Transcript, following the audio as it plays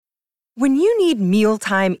When you need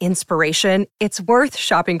mealtime inspiration, it's worth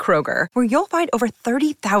shopping Kroger, where you'll find over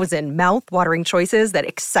 30,000 mouth-watering choices that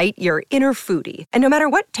excite your inner foodie. And no matter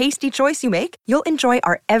what tasty choice you make, you'll enjoy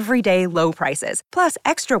our everyday low prices, plus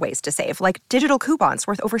extra ways to save, like digital coupons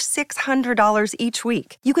worth over $600 each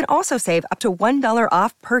week. You can also save up to $1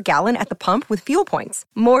 off per gallon at the pump with fuel points.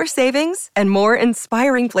 More savings and more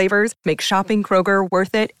inspiring flavors make shopping Kroger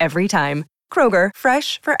worth it every time. Kroger,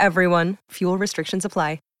 fresh for everyone. Fuel restrictions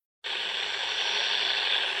apply.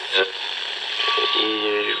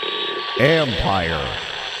 Empire.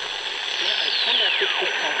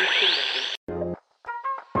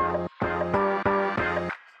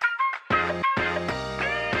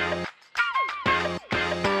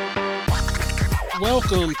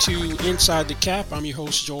 Welcome to Inside the Cap. I'm your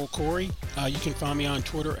host, Joel Corey. You can find me on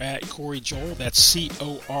Twitter at CoreyJoel. That's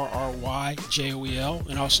CorryJoel.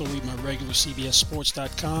 And also read my regular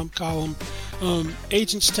CBSSports.com column,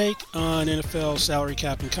 Agent's Take on NFL salary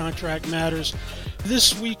cap and contract matters.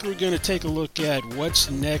 This week we're going to take a look at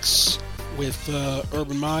what's next with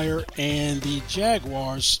Urban Meyer and the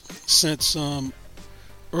Jaguars, since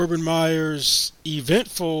Urban Meyer's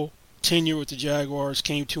eventful tenure with the Jaguars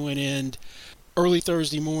came to an end early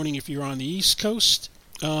Thursday morning if you're on the East Coast,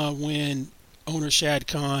 when owner Shad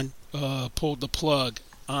Khan pulled the plug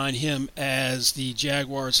on him as the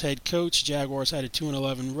Jaguars head coach. Jaguars had a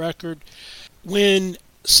 2-11 record. When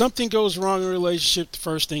something goes wrong in a relationship, the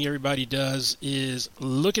first thing everybody does is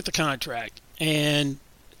look at the contract. And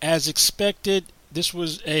as expected, this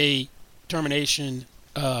was a termination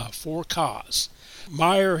for cause.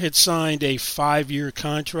 Meyer had signed a 5-year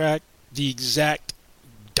contract. The exact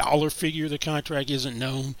dollar figure of the contract isn't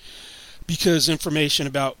known, because information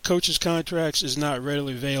about coaches' contracts is not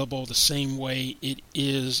readily available the same way it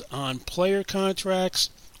is on player contracts,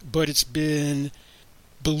 but it's been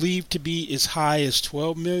believed to be as high as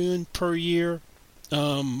 $12 million per year.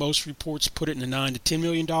 Most reports put it in the $9 to $10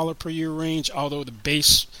 million per year range, although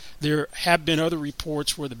there have been other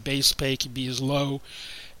reports where the base pay could be as low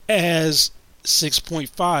as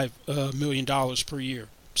 $6.5 million per year.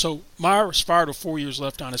 So Meyer was fired with 4 years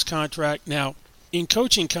left on his contract. Now, in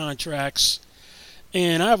coaching contracts,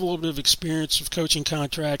 and I have a little bit of experience with coaching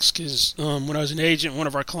contracts because when I was an agent, one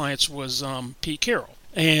of our clients was Pete Carroll.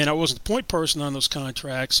 And I wasn't the point person on those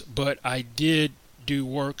contracts, but I did do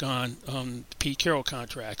work on the Pete Carroll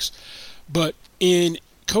contracts. But in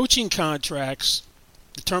coaching contracts,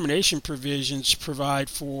 the termination provisions provide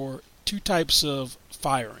for two types of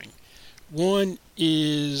firing. One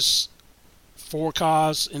is for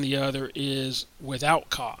cause, and the other is without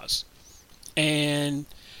cause. And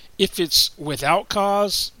if it's without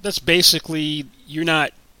cause, that's basically you're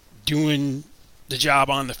not doing the job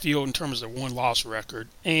on the field in terms of win-loss record,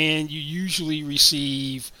 and you usually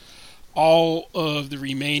receive all of the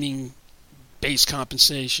remaining base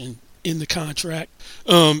compensation in the contract.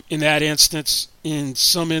 In that instance, in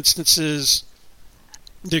some instances,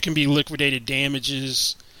 there can be liquidated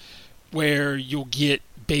damages where you'll get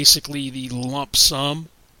basically the lump sum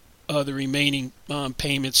of the remaining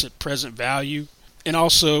payments at present value. And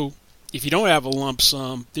also, if you don't have a lump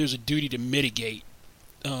sum, there's a duty to mitigate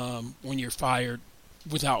when you're fired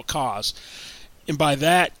without cause. And by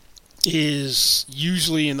that is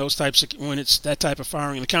usually in those types of, when it's that type of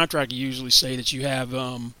firing in the contract, you usually say that you have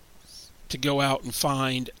to go out and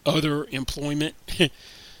find other employment,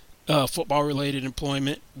 football-related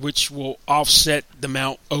employment, which will offset the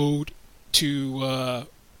amount owed to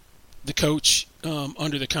the coach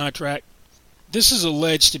under the contract. This is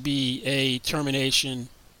alleged to be a termination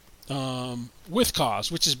with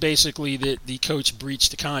cause, which is basically that the coach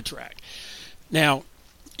breached the contract. Now,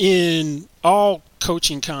 in all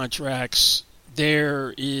coaching contracts,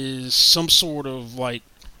 there is some sort of, like,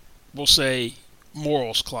 we'll say,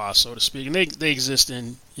 morals clause, so to speak, and they exist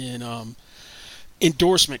in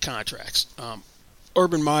endorsement contracts.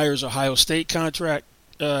 Urban Meyer's Ohio State contract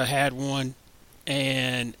had one,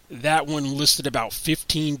 and that one listed about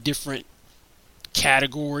 15 different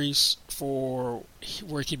categories for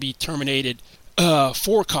where it could be terminated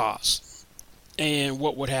for cause and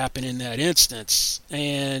what would happen in that instance.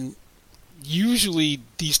 And usually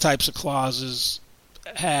these types of clauses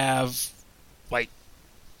have, like,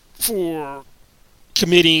 for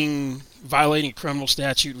violating a criminal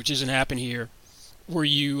statute, which isn't happening here, where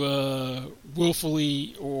you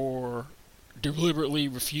willfully or deliberately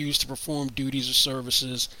refuse to perform duties or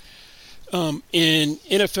services. In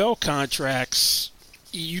NFL contracts,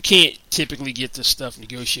 you can't typically get this stuff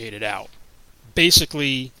negotiated out.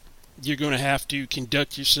 Basically, you're going to have to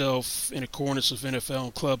conduct yourself in accordance with NFL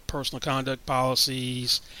and club personal conduct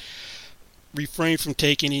policies. refrain from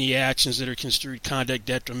taking any actions that are construed conduct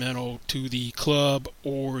detrimental to the club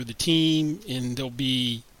or the team, and there'll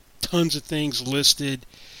be tons of things listed,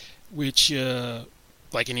 which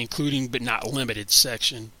like an including but not limited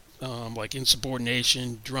section, like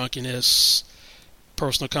insubordination, drunkenness,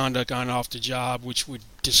 personal conduct on and off the job, which would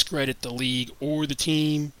discredit the league or the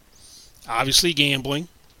team, obviously gambling,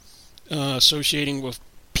 associating with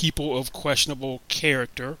people of questionable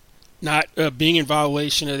character, not being in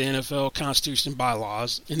violation of the NFL Constitution and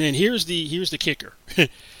bylaws. And then here's the kicker.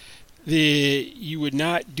 You would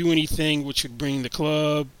not do anything which would bring the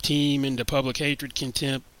club, team into public hatred,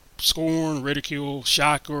 contempt, scorn, ridicule,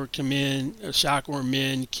 shock or men,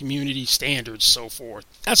 community standards, so forth.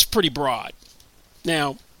 That's pretty broad.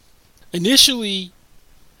 Now, initially,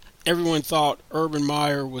 everyone thought Urban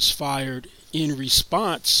Meyer was fired in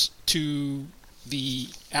response to the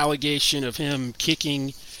allegation of him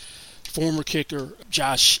kicking former kicker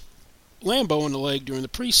Josh Lambo in the leg during the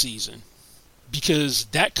preseason, because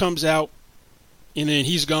that comes out and then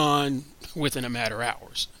he's gone within a matter of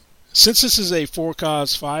hours. Since this is a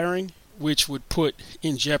for-cause firing, which would put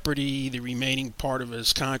in jeopardy the remaining part of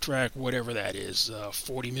his contract, whatever that is,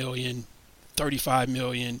 $40 million, $35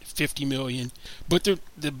 million, $50 million, but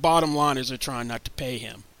the bottom line is they're trying not to pay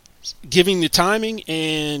him. Given the timing,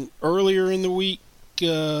 and earlier in the week,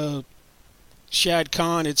 Shad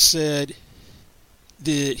Khan had said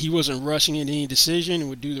that he wasn't rushing into any decision and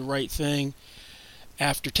would do the right thing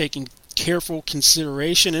after taking careful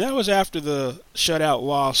consideration. And that was after the shutout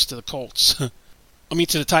loss to the Colts.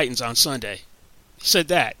 to the Titans on Sunday. He said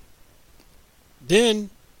that. Then,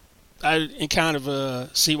 in kind of a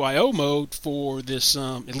CYO mode for this,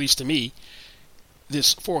 at least to me,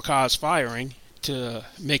 this for-cause firing, to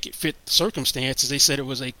make it fit the circumstances, they said it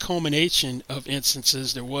was a culmination of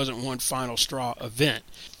instances. There wasn't one final straw event.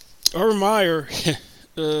 Urban Meyer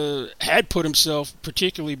had put himself,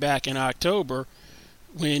 particularly back in October,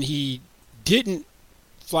 when he didn't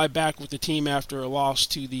fly back with the team after a loss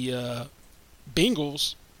to the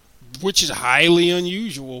Bengals, which is highly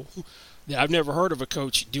unusual. I've never heard of a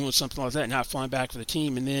coach doing something like that, not flying back for the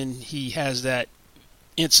team. And then he has that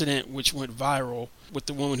incident which went viral with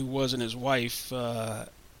the woman who wasn't his wife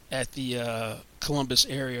at the Columbus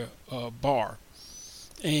area bar.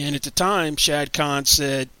 And at the time, Shad Khan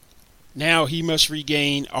said, now he must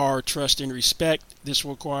regain our trust and respect. This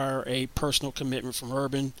will require a personal commitment from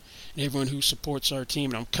Urban and everyone who supports our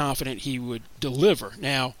team, and I'm confident he would deliver.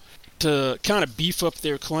 Now, to kind of beef up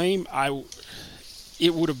their claim,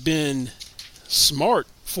 it would have been smart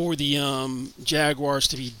for the Jaguars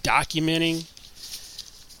to be documenting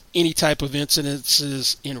any type of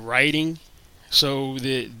incidences in writing so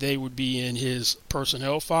that they would be in his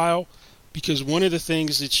personnel file, because one of the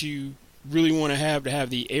things that you really want to have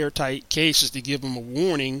the airtight case is to give them a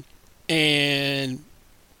warning, and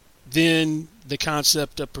then the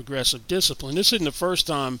concept of progressive discipline. This isn't the first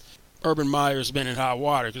time Urban Meyer has been in hot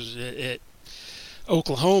water, because at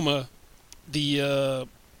Oklahoma, the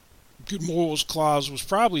good morals clause was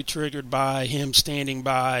probably triggered by him standing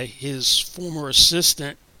by his former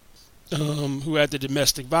assistant who had the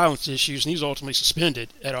domestic violence issues, and he's ultimately suspended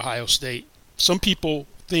at Ohio State. Some people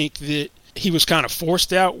think that he was kind of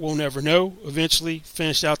forced out. We'll never know. Eventually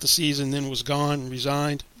finished out the season, then was gone,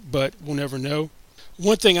 resigned, but we'll never know.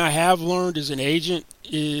 One thing I have learned as an agent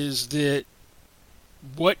is that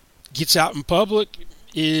what gets out in public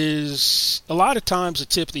is a lot of times the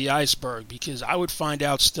tip of the iceberg, because I would find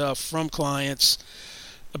out stuff from clients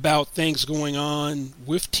about things going on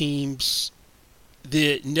with teams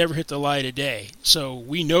that never hit the light of day. So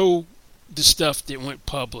we know the stuff that went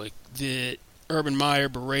public, that Urban Meyer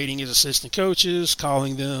berating his assistant coaches,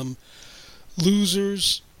 calling them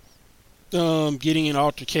losers, getting an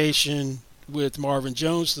altercation with Marvin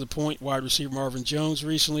Jones, to the point, wide receiver Marvin Jones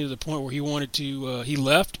recently, to the point where he wanted to, he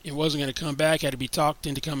left, it wasn't going to come back, had to be talked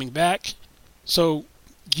into coming back. So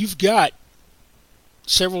you've got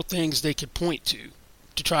several things they could point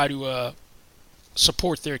to try to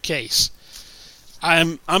support their case.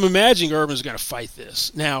 I'm imagining Urban's going to fight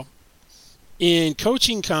this. Now, in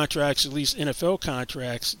coaching contracts, at least NFL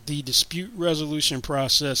contracts, the dispute resolution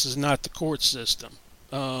process is not the court system.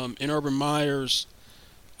 In Urban Meyer's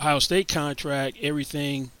Ohio State contract,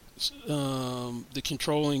 everything, the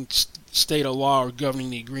controlling state of law or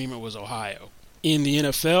governing the agreement was Ohio. In the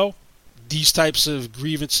NFL, these types of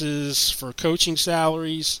grievances for coaching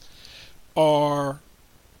salaries are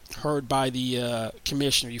heard by the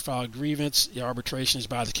commissioner. You file a grievance, the arbitration is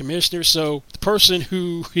by the commissioner. So the person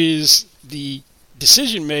who is the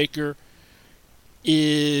decision maker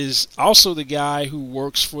is also the guy who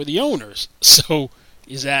works for the owners. So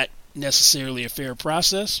is that necessarily a fair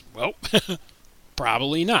process? Well,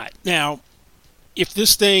 probably not. Now, if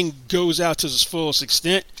this thing goes out to its fullest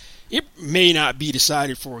extent, it may not be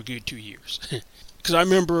decided for a good 2 years. Because I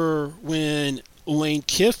remember when Lane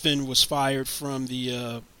Kiffin was fired from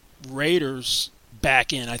the Raiders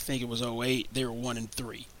back in, I think it was 2008, they were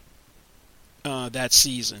 1-3 that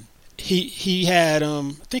season. He had,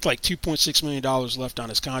 I think, like $2.6 million left on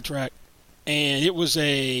his contract, and it was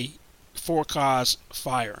a for-cause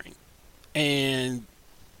firing. And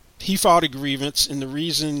he filed a grievance, and the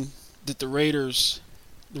reason that the Raiders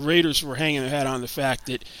were hanging their hat on the fact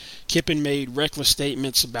that Kiffin made reckless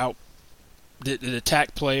statements about that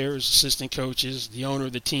attacked players, assistant coaches, the owner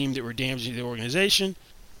of the team that were damaging the organization.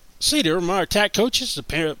 See, there were attacked coaches,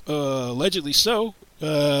 allegedly so,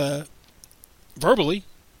 verbally.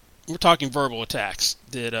 We're talking verbal attacks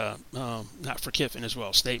that, not for Kiffin as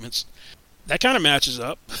well, statements. That kind of matches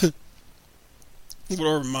up. What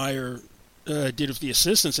Urban Meyer did with the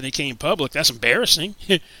assistants, and they came public. That's embarrassing.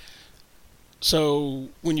 So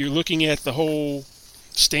when you're looking at the whole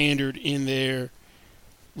standard in there,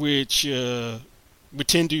 which would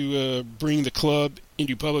tend to bring the club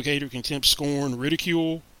into public hatred, contempt, scorn,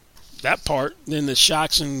 ridicule, that part, then the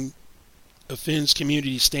shocks and offends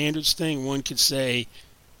community standards thing, one could say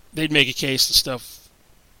they'd make a case to stuff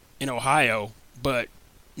in Ohio, but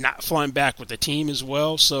not flying back with the team as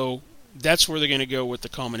well. So that's where they're going to go with the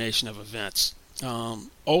culmination of events.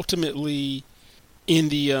 Ultimately, in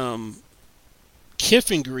the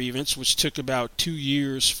Kiffin grievance, which took about 2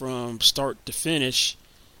 years from start to finish,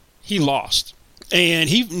 he lost. And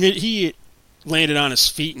he landed on his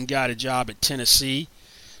feet and got a job at Tennessee.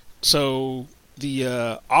 So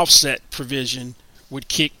the offset provision would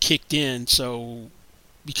kicked in. So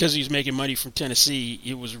because he was making money from Tennessee,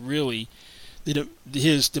 it was really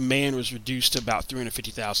his demand was reduced to about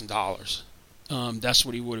 $350,000. That's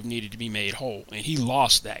what he would have needed to be made whole, and he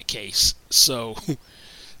lost that case. So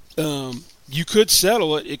you could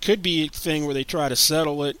settle it. It could be a thing where they try to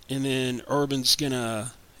settle it, and then Urban's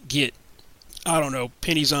gonna get, I don't know,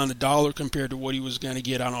 pennies on the dollar compared to what he was going to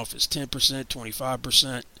get. I don't know if it's 10%,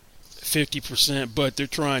 25%, 50%, but they're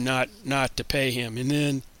trying not to pay him. And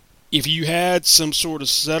then if you had some sort of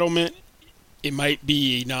settlement, it might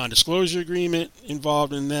be a non-disclosure agreement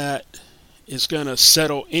involved in that. It's going to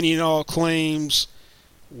settle any and all claims,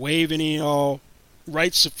 waive any and all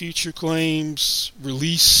rights of future claims,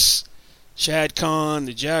 release Shad Khan,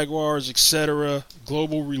 the Jaguars, etc.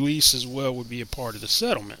 Global release as well would be a part of the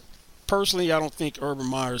settlement. Personally, I don't think Urban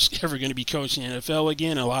Meyer's ever going to be coaching the NFL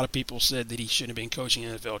again. A lot of people said that he shouldn't have been coaching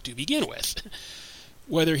the NFL to begin with.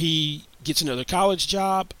 Whether he gets another college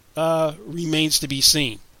job remains to be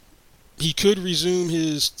seen. He could resume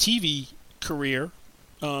his TV career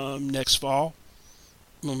next fall.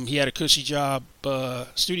 He had a cushy job,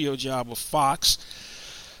 studio job with Fox.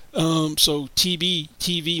 So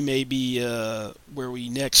TV may be where we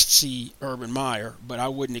next see Urban Meyer, but I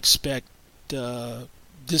wouldn't expect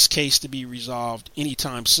this case to be resolved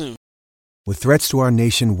anytime soon. With threats to our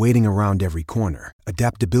nation waiting around every corner,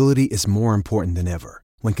 adaptability is more important than ever.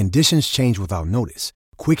 When conditions change without notice,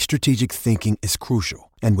 quick strategic thinking is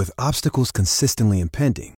crucial. And with obstacles consistently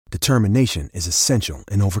impending, determination is essential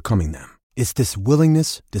in overcoming them. It's this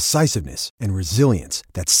willingness, decisiveness, and resilience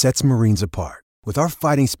that sets Marines apart. With our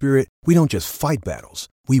fighting spirit, we don't just fight battles,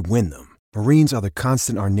 we win them. Marines are the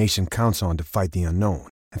constant our nation counts on to fight the unknown.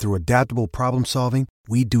 And through adaptable problem solving,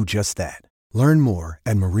 we do just that. Learn more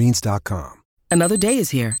at Marines.com. Another day is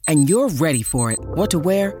here, and you're ready for it. What to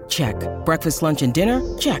wear? Check. Breakfast, lunch, and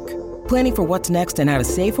dinner? Check. Planning for what's next and how to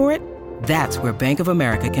save for it? That's where Bank of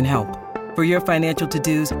America can help. For your financial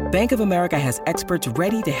to-dos, Bank of America has experts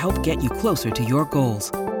ready to help get you closer to your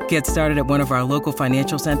goals. Get started at one of our local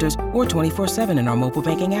financial centers or 24/7 in our mobile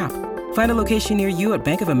banking app. Find a location near you at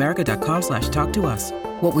bankofamerica.com/talktous.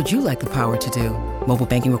 What would you like the power to do? Mobile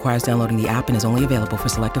banking requires downloading the app and is only available for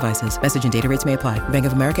select devices. Message and data rates may apply. Bank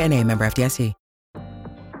of America NA, member FDIC.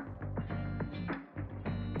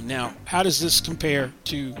 Now, how does this compare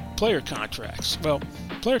to player contracts? Well,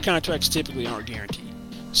 player contracts typically aren't guaranteed.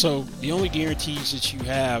 So the only guarantees that you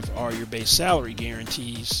have are your base salary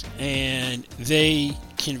guarantees, and they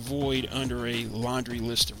can void under a laundry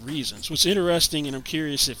list of reasons. What's interesting, and I'm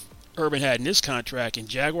curious if Urban had in his contract and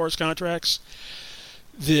Jaguars contracts,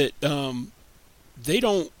 that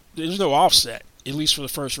there's no offset, at least for the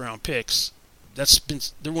first round picks.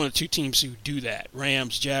 They're one of the two teams who do that.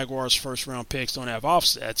 Rams, Jaguars, first round picks don't have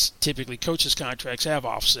offsets. Typically coaches' contracts have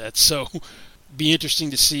offsets. So be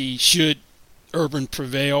interesting to see, should Urban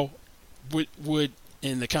prevail, would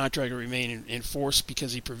and the contract remain in force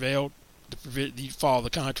because he prevailed, you follow the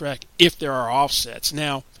contract if there are offsets.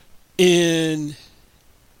 Now, In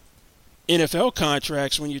NFL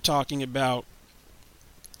contracts, when you're talking about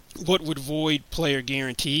what would void player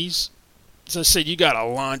guarantees, as I said, you got a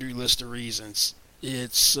laundry list of reasons.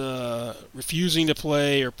 It's refusing to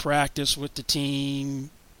play or practice with the team,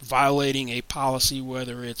 violating a policy,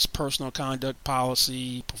 whether it's personal conduct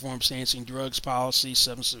policy, performance-enhancing drugs policy,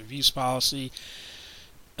 substance abuse policy.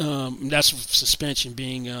 That's suspension,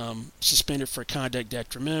 being suspended for conduct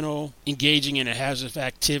detrimental, engaging in a hazardous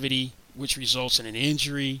activity which results in an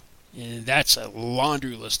injury, and that's a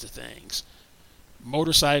laundry list of things.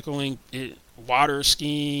 Motorcycling, water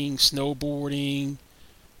skiing, snowboarding,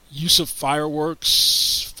 use of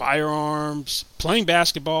fireworks, firearms, playing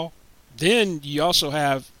basketball. Then you also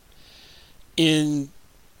have in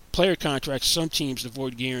player contracts some teams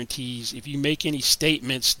avoid guarantees if you make any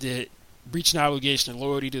statements that breach an obligation of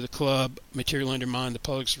loyalty to the club, materially undermine the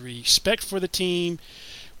public's respect for the team,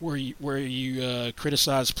 where you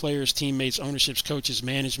criticize players, teammates, ownerships, coaches,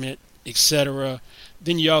 management, etc.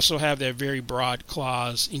 Then you also have that very broad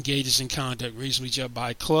clause, engages in conduct reasonably judged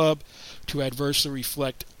by club to adversely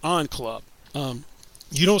reflect on club.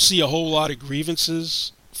 You don't see a whole lot of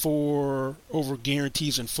grievances over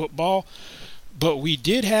guarantees in football, but we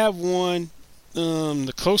did have one,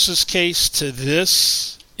 the closest case to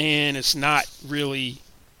this, and it's not really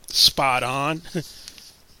spot on,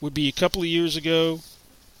 would be a couple of years ago,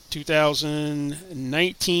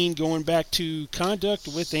 2019, going back to conduct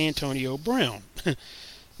with Antonio Brown.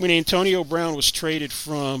 When Antonio Brown was traded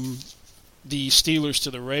from the Steelers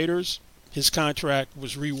to the Raiders, his contract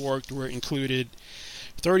was reworked where it included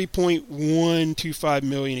 $30.125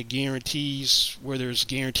 million in guarantees, where there's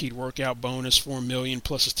guaranteed workout bonus, $4 million,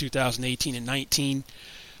 plus his 2018 and 19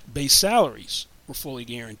 base salaries were fully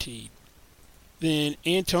guaranteed. Then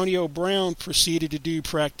Antonio Brown proceeded to do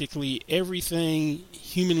practically everything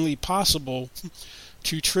humanly possible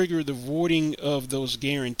to trigger the voiding of those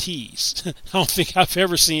guarantees. I don't think I've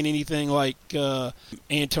ever seen anything like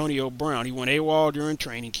Antonio Brown. He went AWOL during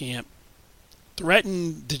training camp,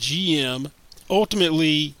 threatened the GM.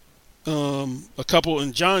 Ultimately, and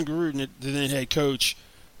John Gruden, the then head coach,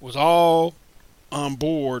 was all on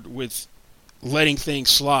board with letting things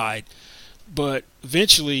slide. But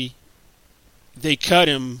eventually, they cut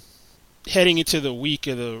him heading into the week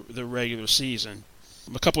of the regular season.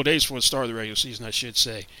 A couple of days before the start of the regular season, I should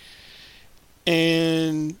say.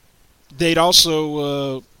 And they'd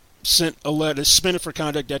also sent a letter, suspended for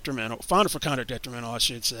conduct detrimental, founded for conduct detrimental, I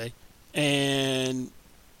should say, and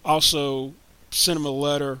also sent him a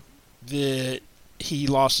letter that he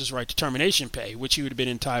lost his right to termination pay, which he would have been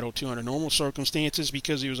entitled to under normal circumstances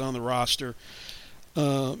because he was on the roster.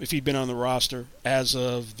 If he'd been on the roster as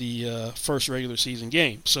of the first regular season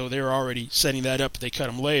game. So they were already setting that up. They cut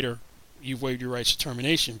him later. You've waived your rights to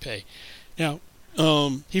termination pay. Now,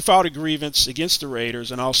 he filed a grievance against the Raiders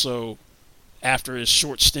and also after his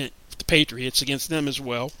short stint with the Patriots against them as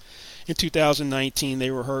well. In 2019,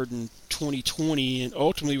 they were heard in 2020, and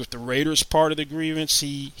ultimately with the Raiders part of the grievance,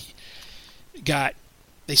 they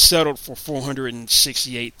settled for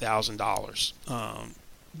 $468,000.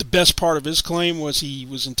 The best part of his claim was he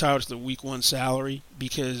was entitled to the week one salary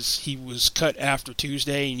because he was cut after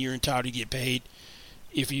Tuesday, and you're entitled to get paid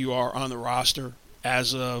if you are on the roster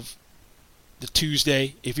as of the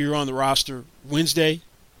Tuesday. If you're on the roster Wednesday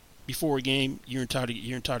before a game, you're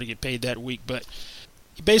entitled to get paid that week. But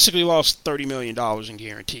he basically lost $30 million in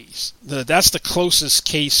guarantees. That's the closest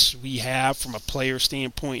case we have from a player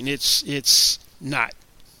standpoint, and it's not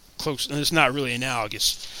close, and it's not really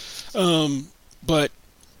analogous. But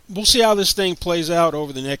we'll see how this thing plays out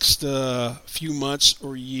over the next few months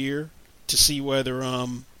or year to see whether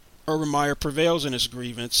Urban Meyer prevails in his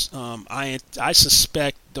grievance. I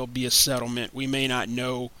suspect there'll be a settlement. We may not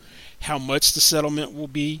know how much the settlement will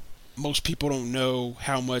be. Most people don't know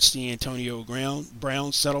how much the Antonio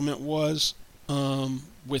Brown settlement was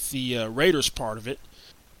with the Raiders part of it.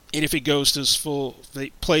 And if it goes to if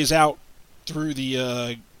it plays out through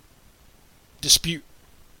the dispute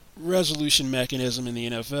resolution mechanism in the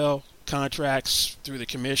NFL, contracts through the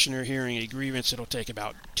commissioner hearing a grievance, it'll take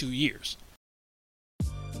about 2 years.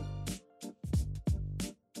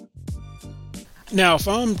 Now, if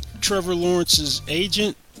I'm Trevor Lawrence's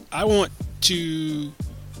agent, I want to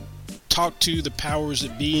talk to the powers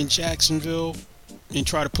that be in Jacksonville and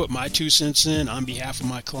try to put my 2 cents in on behalf of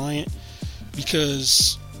my client,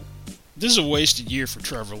 because this is a wasted year for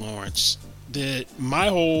Trevor Lawrence. That my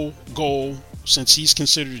whole goal, since he's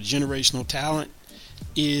considered a generational talent,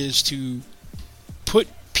 is to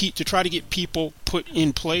try to get people put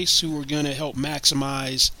in place who are going to help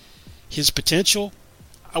maximize his potential.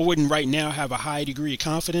 I wouldn't right now have a high degree of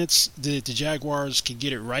confidence that the Jaguars could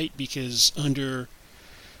get it right, because under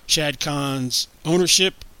Shad Khan's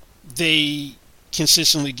ownership, they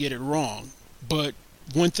consistently get it wrong. But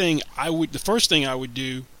the first thing I would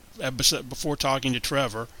do before talking to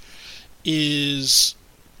Trevor is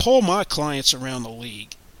poll my clients around the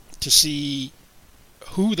league to see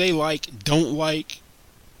who they don't like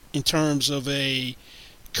in terms of a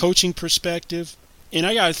coaching perspective. And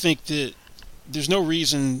I got to think that there's no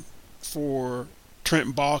reason for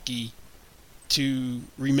Trent Baalke to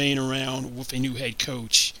remain around with a new head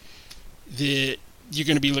coach, that you're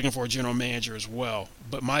going to be looking for a general manager as well.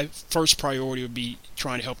 But my first priority would be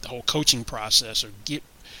trying to help the whole coaching process,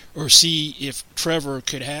 or see if Trevor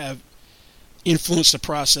could have influenced the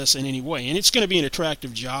process in any way. And it's going to be an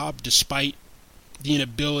attractive job, despite the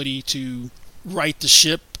inability to right the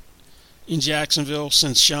ship in Jacksonville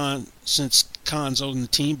since Khan's owned the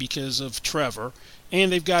team because of Trevor.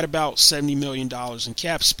 And they've got about $70 million in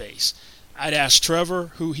cap space. I'd asked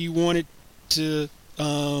Trevor who he wanted to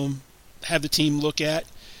have the team look at.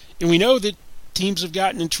 And we know that teams have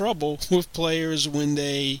gotten in trouble with players when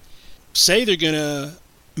they say they're going to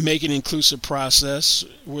make an inclusive process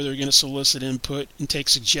where they're going to solicit input and take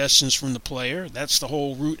suggestions from the player. That's the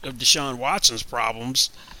whole root of Deshaun Watson's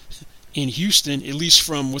problems in Houston, at least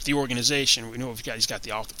with the organization. We know he's got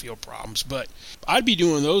the off-the-field problems. But I'd be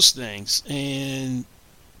doing those things. And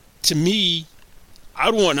to me,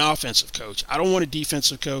 I'd want an offensive coach. I don't want a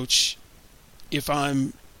defensive coach if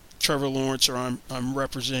I'm Trevor Lawrence or I'm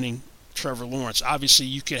representing Trevor Lawrence. Obviously,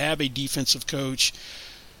 you could have a defensive coach,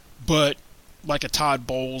 but like a Todd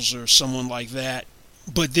Bowles or someone like that.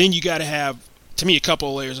 But then you got to have, to me, a couple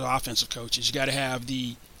of layers of offensive coaches. You got to have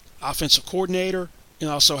the offensive coordinator and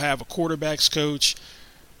also have a quarterbacks coach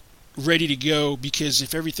ready to go, because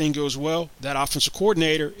if everything goes well, that offensive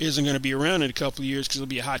coordinator isn't going to be around in a couple of years because it'll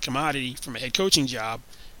be a hot commodity from a head coaching job,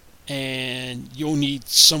 and you'll need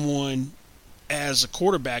someone as a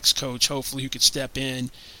quarterbacks coach, hopefully, who could step in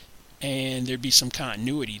and there'd be some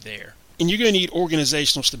continuity there. And you're going to need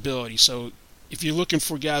organizational stability. So if you're looking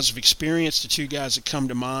for guys of experience, the two guys that come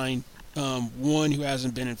to mind, one who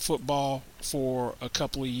hasn't been in football for a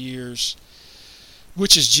couple of years,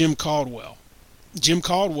 which is Jim Caldwell. Jim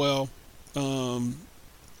Caldwell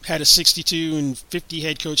had a 62-50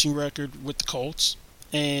 head coaching record with the Colts.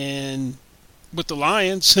 And with the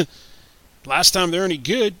Lions, last time they're any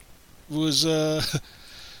good was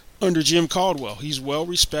under Jim Caldwell. He's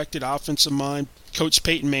well-respected offensive mind, Coach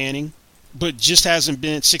Peyton Manning, but just hasn't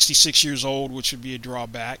been 66 years old, which would be a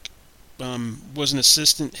drawback. Was an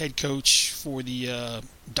assistant head coach for the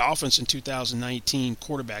Dolphins in 2019,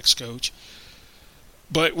 quarterbacks coach.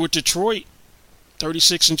 But with Detroit,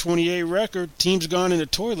 36-28 record, team's gone in the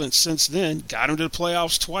toilet since then. Got him to the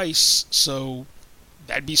playoffs twice, so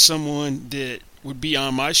that'd be someone that would be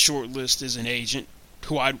on my short list as an agent,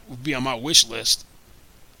 who would be on my wish list.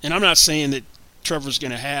 And I'm not saying that Trevor's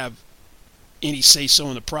going to have any say-so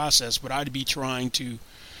in the process, but I'd be trying to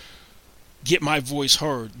get my voice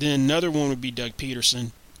heard. Then another one would be Doug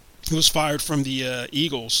Peterson, who was fired from the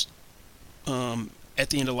Eagles at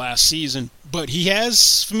the end of last season. But he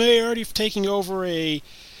has familiarity of taking over a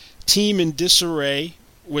team in disarray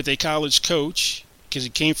with a college coach, because he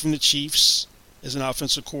came from the Chiefs as an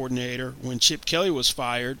offensive coordinator when Chip Kelly was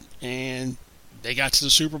fired, and they got to the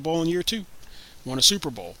Super Bowl in year 2, won a Super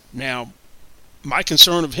Bowl. Now, my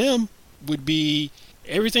concern of him would be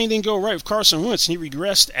everything didn't go right with Carson Wentz, and he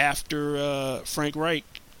regressed after Frank Reich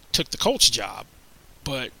took the Colts job.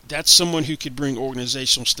 But that's someone who could bring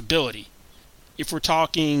organizational stability. If we're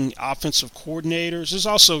talking offensive coordinators, there's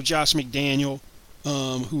also Josh McDaniel,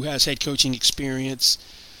 who has head coaching experience.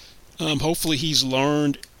 Hopefully he's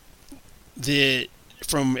learned that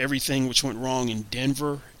from everything which went wrong in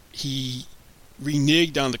Denver. He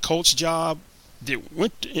reneged on the Colts job that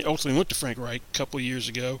ultimately went to Frank Reich a couple of years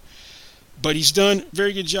ago. But he's done a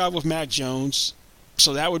very good job with Mac Jones.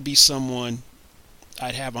 So that would be someone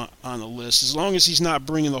I'd have on the list. As long as he's not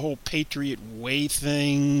bringing the whole Patriot way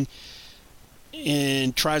thing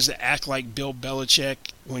and tries to act like Bill Belichick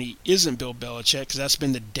when he isn't Bill Belichick, because that's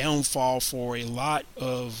been the downfall for a lot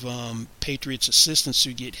of Patriots assistants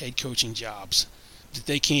who get head coaching jobs, that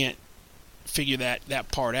they can't figure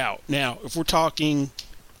that part out. Now, if we're talking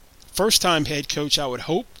first-time head coach, I would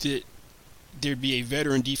hope that there'd be a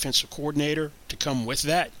veteran defensive coordinator to come with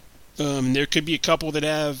that. There could be a couple that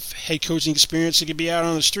have head coaching experience that could be out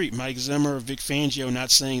on the street. Mike Zimmer or Vic Fangio, not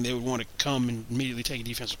saying they would want to come and immediately take a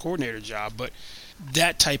defensive coordinator job, but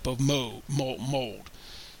that type of mold.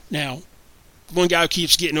 Now, one guy who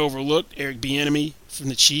keeps getting overlooked, Eric Bieniemy from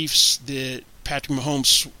the Chiefs, that Patrick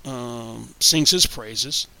Mahomes sings his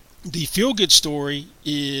praises. The feel-good story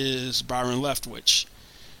is Byron Leftwich,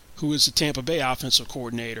 who is the Tampa Bay offensive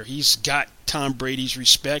coordinator. He's got Tom Brady's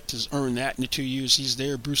respect, has earned that in the 2 years he's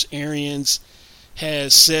there. Bruce Arians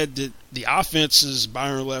has said that the offense is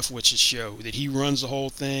Byron Leftwich's show, that he runs the whole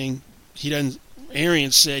thing.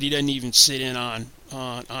 Arians said he doesn't even sit in on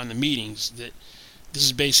the meetings, that this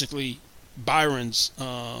is basically Byron's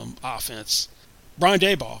offense. Brian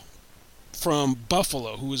Daboll from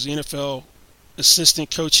Buffalo, who was the NFL Assistant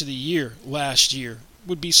Coach of the Year last year,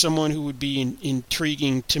 would be someone who would be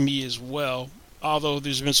intriguing to me as well, although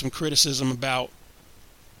there's been some criticism about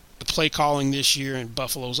the play calling this year in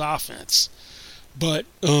Buffalo's offense. But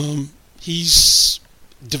he's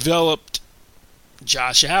developed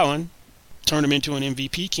Josh Allen, turned him into an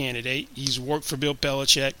MVP candidate. He's worked for Bill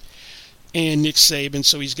Belichick and Nick Saban,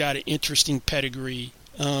 so he's got an interesting pedigree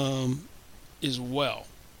as well.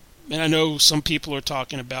 And I know some people are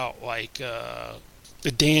talking about like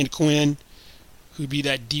the Dan Quinn, who'd be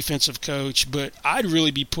that defensive coach, but I'd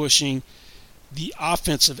really be pushing the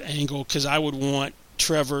offensive angle because I would want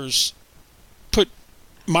put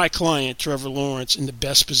my client, Trevor Lawrence, in the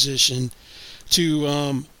best position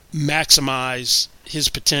to maximize his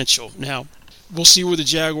potential. Now, we'll see where the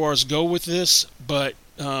Jaguars go with this, but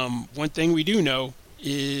one thing we do know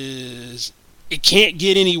is it can't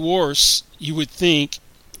get any worse, you would think,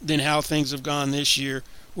 than how things have gone this year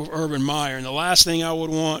with Urban Meyer. And the last thing I would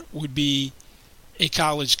want would be a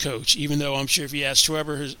college coach, even though I'm sure if you ask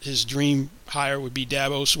Trevor, his dream hire would be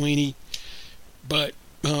Dabo Swinney. But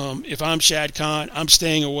if I'm Shad Khan, I'm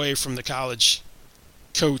staying away from the college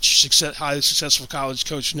coach, highly successful college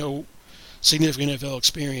coach, no significant NFL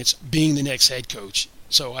experience, being the next head coach.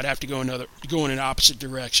 So I'd have to go in an opposite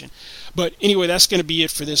direction. But anyway, that's going to be it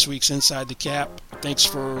for this week's Inside the Cap. Thanks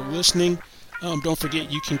for listening. Don't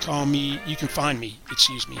forget, you can find me,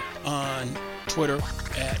 on Twitter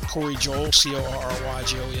at Corey Joel,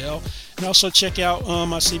 CORRYJOEL, and also check out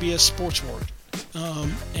my CBS Sports Word.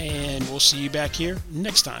 And we'll see you back here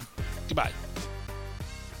next time. Goodbye.